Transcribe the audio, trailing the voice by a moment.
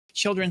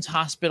children's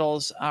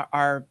hospitals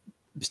are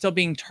still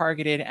being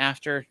targeted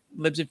after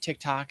Libs of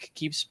TikTok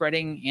keeps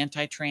spreading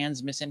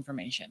anti-trans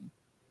misinformation.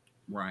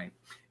 Right.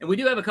 And we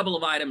do have a couple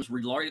of items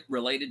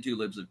related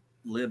to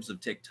Libs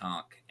of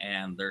TikTok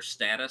and their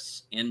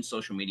status in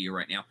social media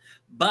right now.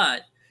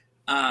 But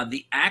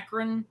the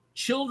Akron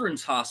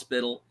Children's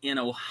Hospital in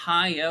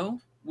Ohio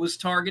was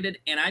targeted,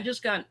 and I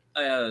just got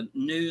a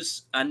new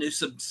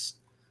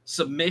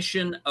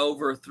submission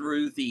over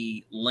through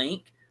the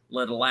link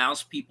that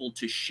allows people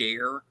to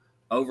share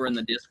over in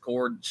the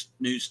Discord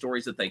news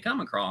stories that they come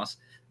across.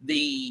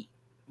 The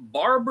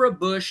Barbara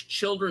Bush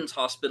Children's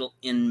Hospital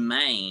in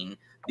Maine,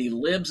 the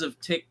Libs of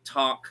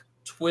TikTok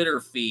Twitter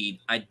feed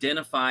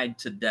identified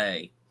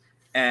today.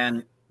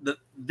 And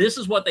this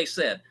is what they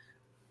said.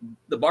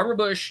 The Barbara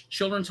Bush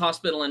Children's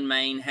Hospital in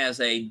Maine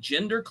has a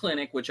gender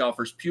clinic which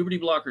offers puberty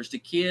blockers to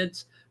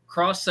kids,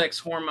 cross-sex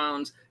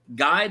hormones,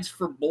 guides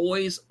for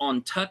boys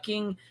on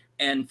tucking,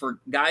 and for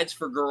guides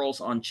for girls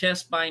on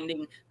chest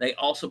binding. They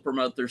also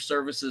promote their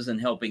services in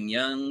helping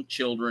young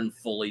children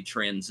fully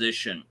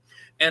transition.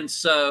 And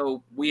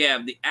so we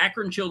have the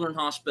Akron Children's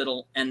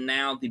Hospital and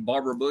now the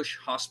Barbara Bush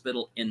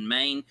Hospital in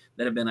Maine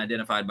that have been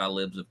identified by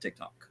Libs of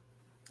TikTok.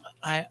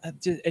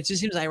 It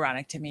just seems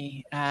ironic to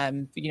me.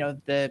 You know,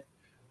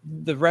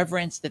 the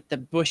reverence that the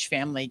Bush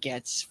family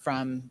gets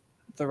from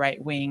the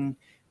right wing,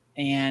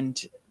 and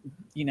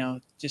you know,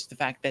 just the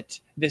fact that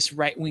this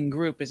right wing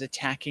group is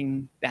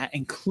attacking that,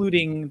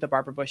 including the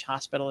Barbara Bush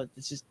Hospital.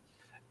 It's just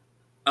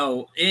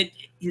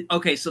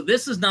okay. So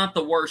this is not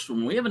the worst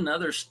one. We have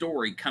another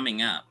story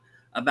coming up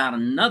about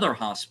another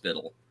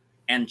hospital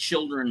and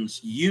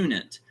children's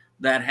unit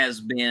that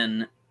has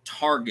been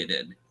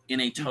targeted in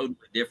a totally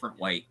different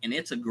way, and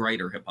it's a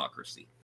greater hypocrisy.